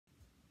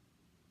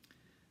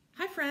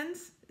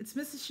friends. It's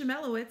Mrs.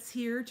 Shemelowitz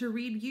here to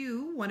read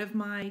you one of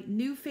my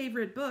new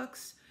favorite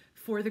books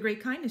for the Great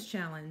Kindness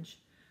Challenge.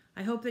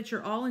 I hope that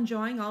you're all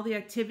enjoying all the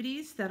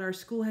activities that our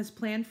school has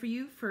planned for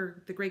you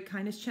for the Great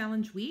Kindness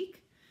Challenge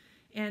week.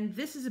 And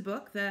this is a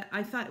book that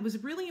I thought it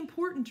was really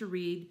important to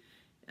read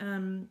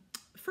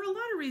for a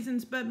lot of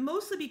reasons, but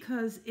mostly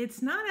because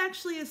it's not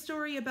actually a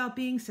story about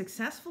being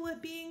successful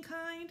at being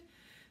kind,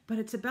 but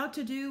it's about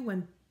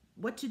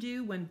what to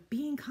do when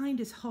being kind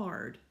is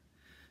hard.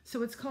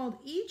 So it's called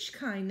Each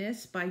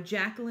Kindness by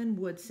Jacqueline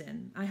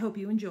Woodson. I hope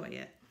you enjoy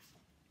it.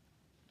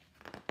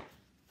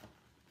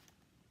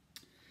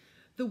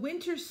 The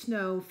winter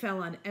snow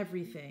fell on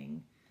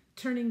everything,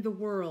 turning the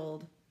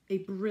world a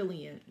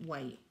brilliant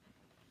white.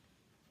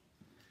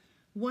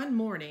 One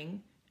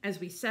morning, as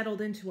we settled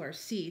into our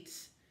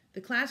seats,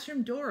 the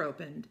classroom door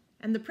opened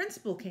and the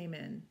principal came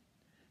in.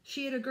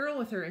 She had a girl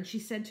with her and she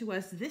said to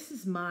us, "This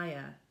is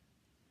Maya."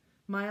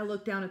 Maya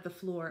looked down at the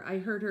floor. I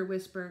heard her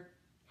whisper,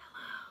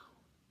 "Hello."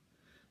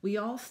 We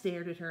all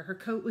stared at her. Her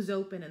coat was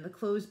open and the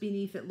clothes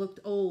beneath it looked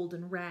old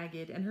and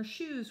ragged, and her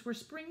shoes were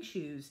spring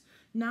shoes,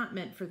 not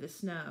meant for the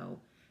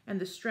snow, and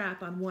the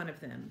strap on one of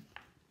them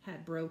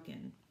had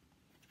broken.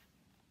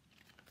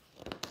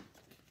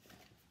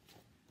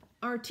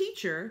 Our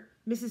teacher,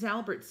 Mrs.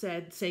 Albert,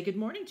 said, "Say good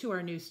morning to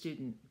our new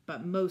student,"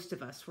 but most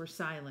of us were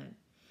silent.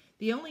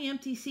 The only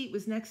empty seat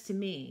was next to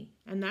me,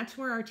 and that's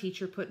where our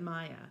teacher put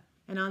Maya.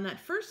 And on that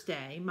first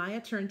day, Maya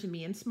turned to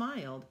me and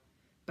smiled,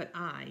 but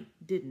I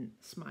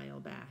didn't smile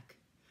back.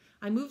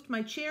 I moved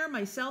my chair,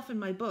 myself, and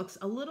my books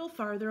a little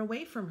farther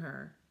away from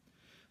her.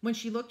 When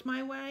she looked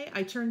my way,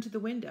 I turned to the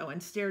window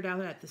and stared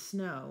out at the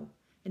snow.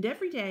 And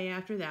every day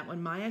after that,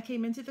 when Maya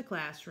came into the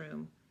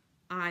classroom,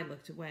 I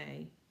looked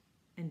away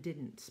and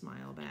didn't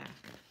smile back.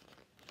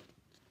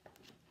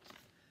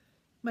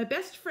 My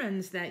best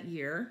friends that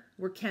year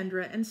were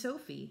Kendra and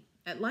Sophie.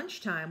 At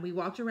lunchtime, we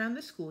walked around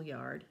the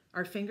schoolyard,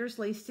 our fingers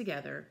laced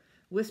together,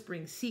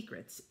 whispering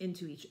secrets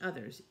into each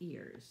other's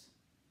ears.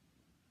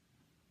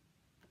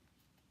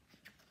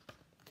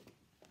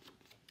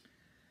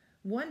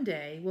 One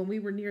day, when we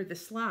were near the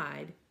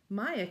slide,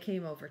 Maya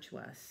came over to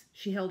us.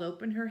 She held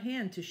open her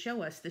hand to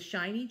show us the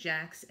shiny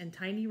jacks and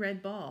tiny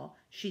red ball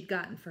she'd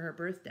gotten for her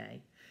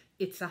birthday.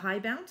 "It's a high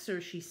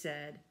bouncer," she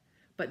said,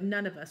 but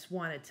none of us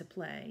wanted to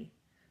play.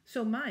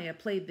 So Maya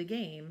played the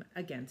game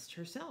against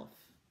herself.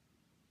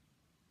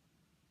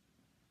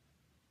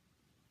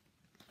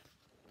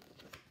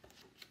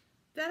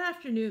 That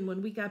afternoon,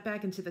 when we got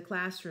back into the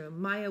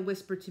classroom, Maya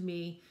whispered to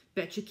me,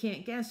 "Bet you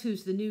can't guess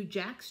who's the new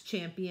Jacks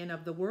champion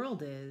of the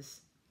world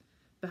is."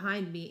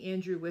 Behind me,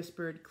 Andrew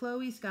whispered,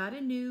 "Chloe's got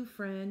a new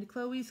friend.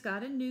 Chloe's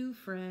got a new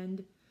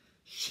friend."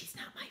 "She's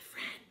not my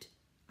friend,"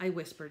 I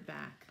whispered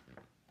back.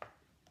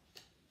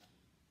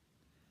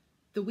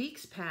 The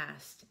weeks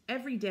passed.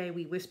 Every day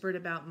we whispered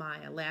about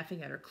Maya,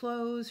 laughing at her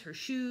clothes, her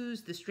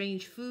shoes, the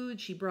strange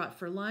food she brought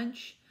for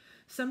lunch.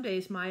 Some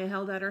days Maya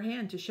held out her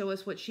hand to show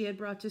us what she had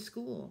brought to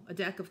school: a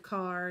deck of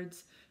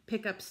cards,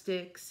 pick-up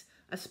sticks,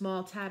 a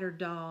small tattered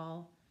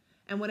doll.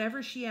 And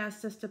whenever she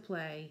asked us to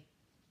play,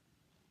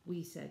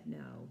 we said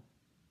no.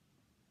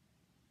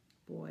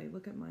 Boy,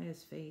 look at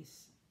Maya's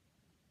face.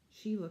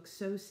 She looks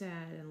so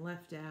sad and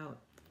left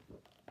out.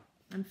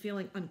 I'm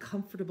feeling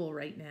uncomfortable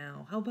right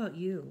now. How about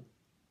you?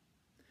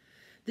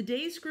 The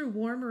days grew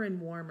warmer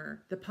and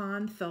warmer. The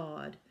pond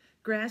thawed.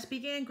 Grass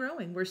began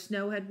growing where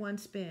snow had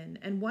once been,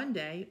 and one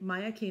day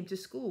Maya came to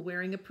school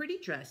wearing a pretty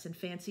dress and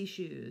fancy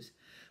shoes,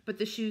 but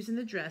the shoes and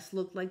the dress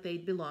looked like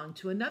they'd belonged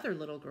to another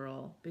little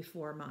girl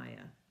before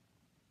Maya.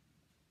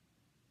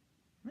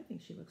 I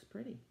think she looks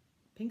pretty.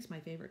 Pink's my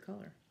favorite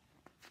color.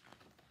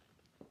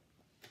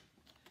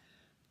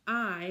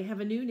 "I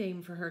have a new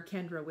name for her,"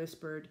 Kendra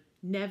whispered.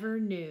 "Never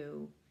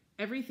New.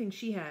 Everything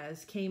she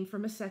has came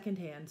from a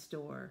second-hand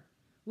store."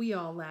 We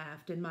all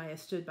laughed, and Maya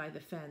stood by the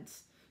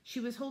fence. She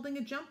was holding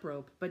a jump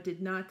rope, but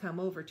did not come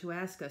over to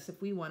ask us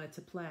if we wanted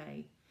to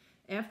play.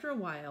 After a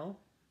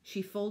while,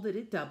 she folded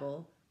it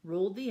double,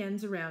 rolled the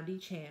ends around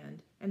each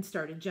hand, and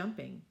started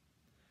jumping.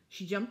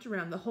 She jumped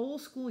around the whole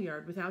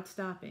schoolyard without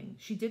stopping.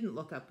 She didn't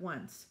look up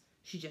once.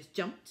 She just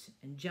jumped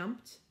and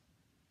jumped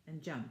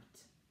and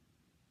jumped.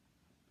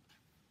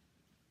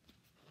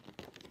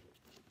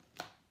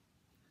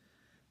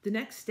 The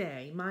next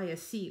day,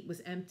 Maya's seat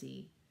was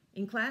empty.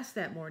 In class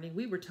that morning,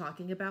 we were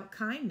talking about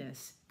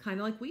kindness,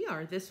 kind of like we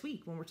are this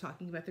week when we're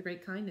talking about the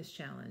Great Kindness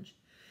Challenge.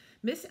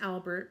 Miss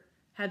Albert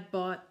had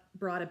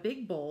brought a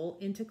big bowl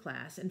into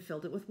class and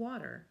filled it with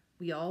water.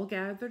 We all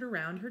gathered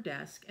around her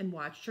desk and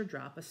watched her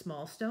drop a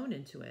small stone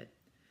into it.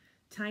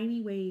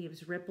 Tiny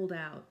waves rippled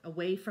out,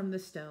 away from the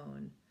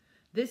stone.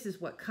 "This is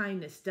what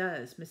kindness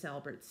does," Miss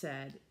Albert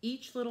said.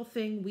 "Each little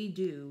thing we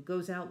do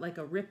goes out like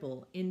a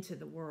ripple into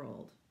the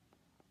world."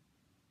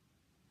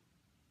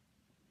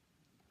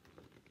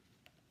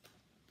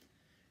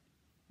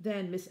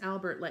 Then Miss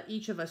Albert let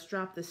each of us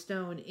drop the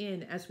stone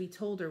in as we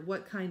told her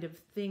what kind of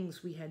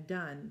things we had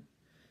done.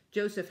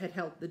 Joseph had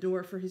held the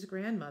door for his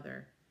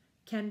grandmother.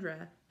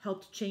 Kendra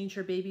helped change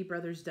her baby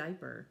brother's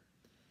diaper.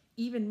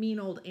 Even mean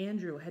old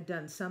Andrew had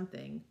done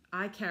something.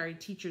 I carried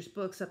teacher's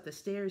books up the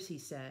stairs, he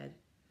said.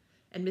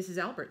 And Mrs.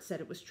 Albert said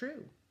it was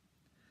true.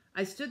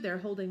 I stood there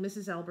holding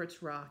Mrs.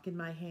 Albert's rock in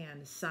my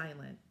hand,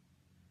 silent.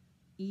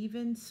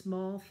 Even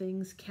small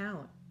things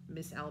count,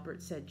 Miss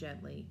Albert said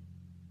gently.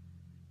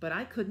 But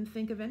I couldn't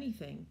think of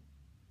anything,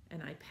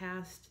 and I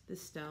passed the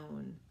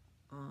stone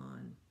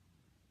on.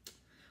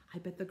 I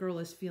bet the girl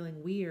is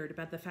feeling weird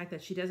about the fact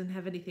that she doesn't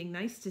have anything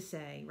nice to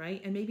say,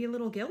 right? And maybe a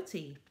little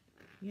guilty.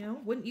 You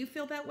know, wouldn't you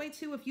feel that way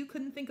too if you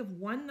couldn't think of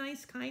one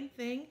nice, kind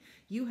thing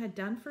you had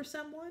done for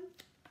someone?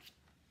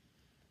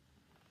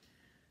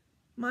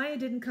 Maya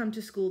didn't come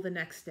to school the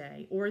next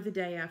day or the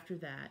day after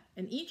that,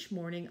 and each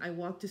morning I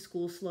walked to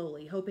school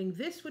slowly, hoping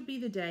this would be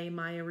the day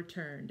Maya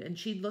returned, and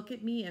she'd look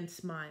at me and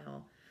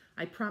smile.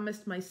 I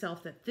promised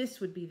myself that this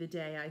would be the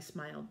day I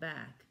smiled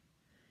back.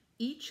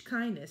 Each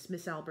kindness,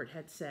 Miss Albert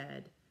had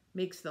said,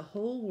 makes the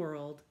whole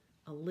world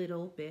a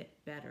little bit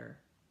better.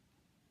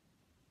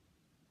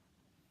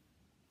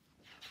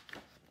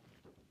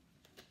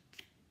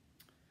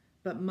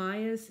 But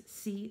Maya's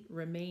seat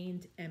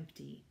remained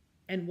empty.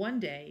 And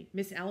one day,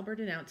 Miss Albert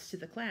announced to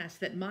the class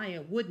that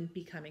Maya wouldn't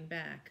be coming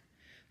back.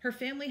 Her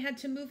family had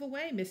to move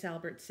away, Miss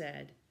Albert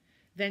said.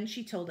 Then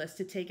she told us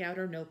to take out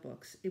our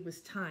notebooks. It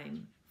was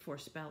time for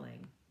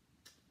spelling.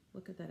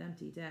 Look at that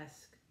empty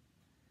desk.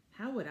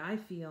 How would I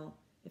feel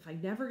if I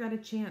never got a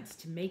chance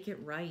to make it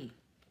right?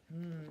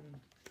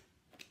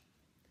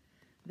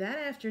 That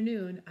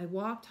afternoon, I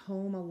walked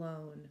home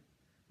alone.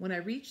 When I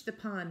reached the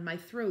pond, my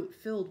throat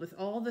filled with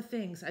all the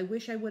things I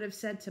wish I would have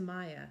said to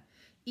Maya,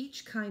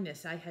 each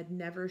kindness I had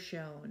never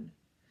shown.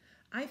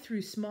 I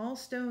threw small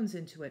stones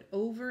into it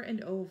over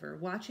and over,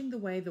 watching the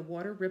way the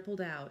water rippled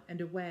out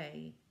and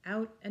away,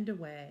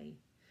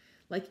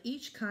 like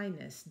each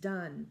kindness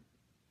done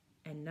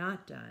and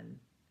not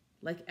done,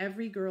 like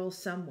every girl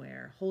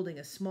somewhere holding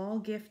a small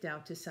gift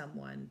out to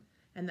someone,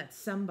 and that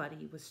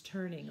somebody was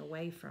turning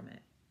away from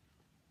it.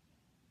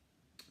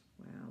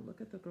 Wow, look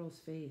at the girl's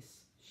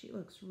face. She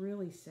looks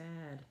really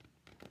sad.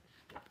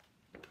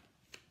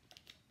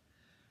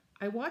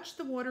 I watched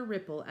the water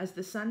ripple as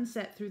the sun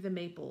set through the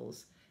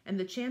maples, and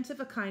the chance of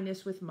a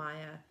kindness with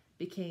Maya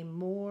became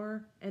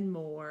more and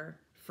more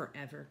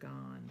forever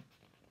gone.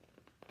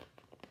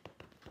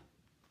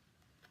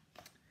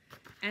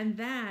 And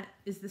that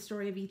is the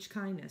story of each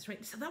kindness,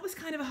 right? So that was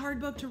kind of a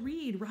hard book to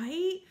read,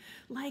 right?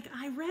 Like,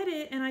 I read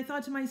it and I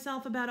thought to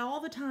myself about all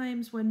the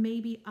times when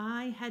maybe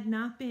I had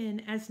not been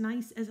as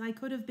nice as I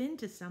could have been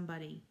to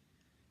somebody.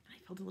 And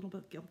I felt a little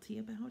bit guilty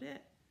about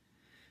it.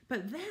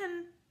 But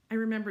then I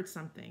remembered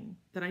something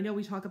that I know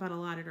we talk about a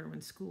lot at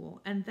Irwin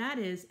School, and that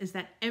is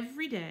that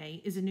every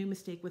day is a new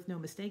mistake with no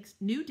mistakes,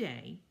 new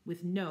day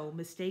with no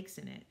mistakes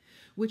in it,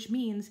 which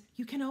means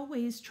you can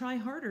always try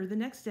harder the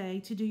next day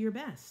to do your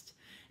best.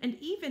 And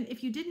even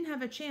if you didn't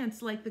have a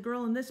chance, like the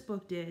girl in this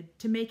book did,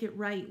 to make it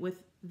right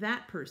with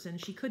that person,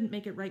 she couldn't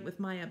make it right with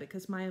Maya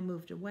because Maya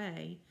moved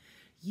away,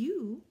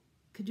 you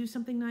could do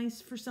something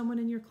nice for someone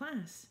in your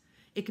class.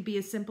 It could be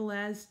as simple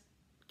as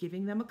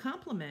giving them a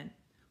compliment,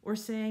 or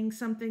saying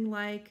something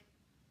like,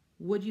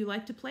 "Would you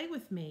like to play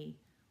with me?"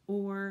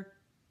 Or,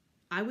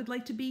 "I would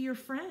like to be your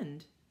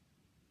friend."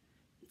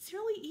 It's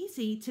really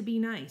easy to be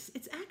nice.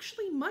 It's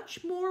actually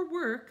much more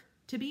work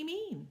to be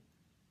mean.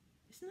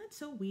 Isn't that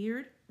so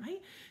weird,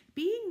 right?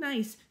 Being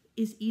nice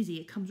is easy.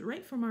 It comes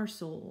right from our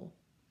soul.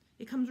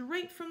 It comes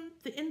right from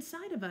the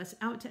inside of us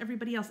out to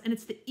everybody else. And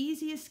it's the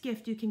easiest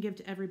gift you can give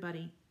to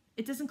everybody.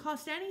 It doesn't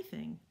cost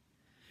anything.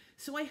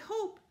 So I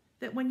hope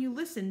that when you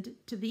listened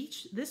to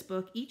this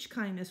book, Each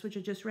Kindness, which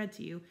I just read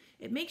to you,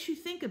 it makes you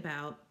think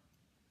about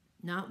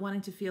not wanting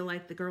to feel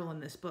like the girl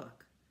in this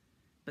book,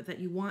 but that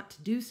you want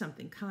to do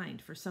something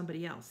kind for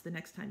somebody else the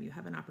next time you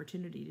have an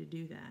opportunity to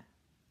do that.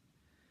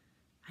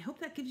 I hope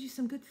that gives you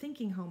some good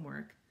thinking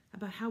homework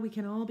about how we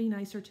can all be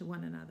nicer to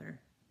one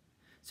another.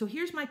 So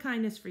here's my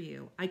kindness for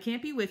you. I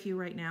can't be with you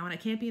right now, and I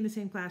can't be in the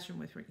same classroom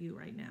with you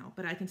right now,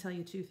 but I can tell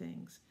you two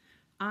things.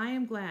 I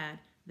am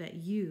glad that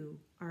you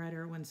are at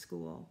Irwin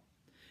School.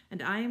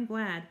 And I am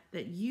glad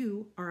that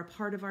you are a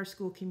part of our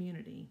school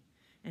community.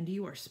 And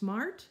you are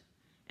smart,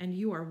 and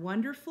you are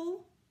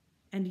wonderful,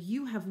 and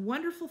you have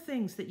wonderful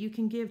things that you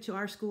can give to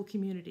our school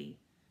community.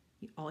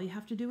 All you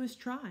have to do is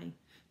try.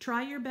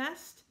 Try your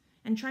best,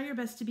 and try your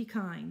best to be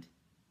kind.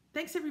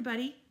 Thanks,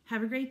 everybody.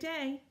 Have a great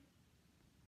day.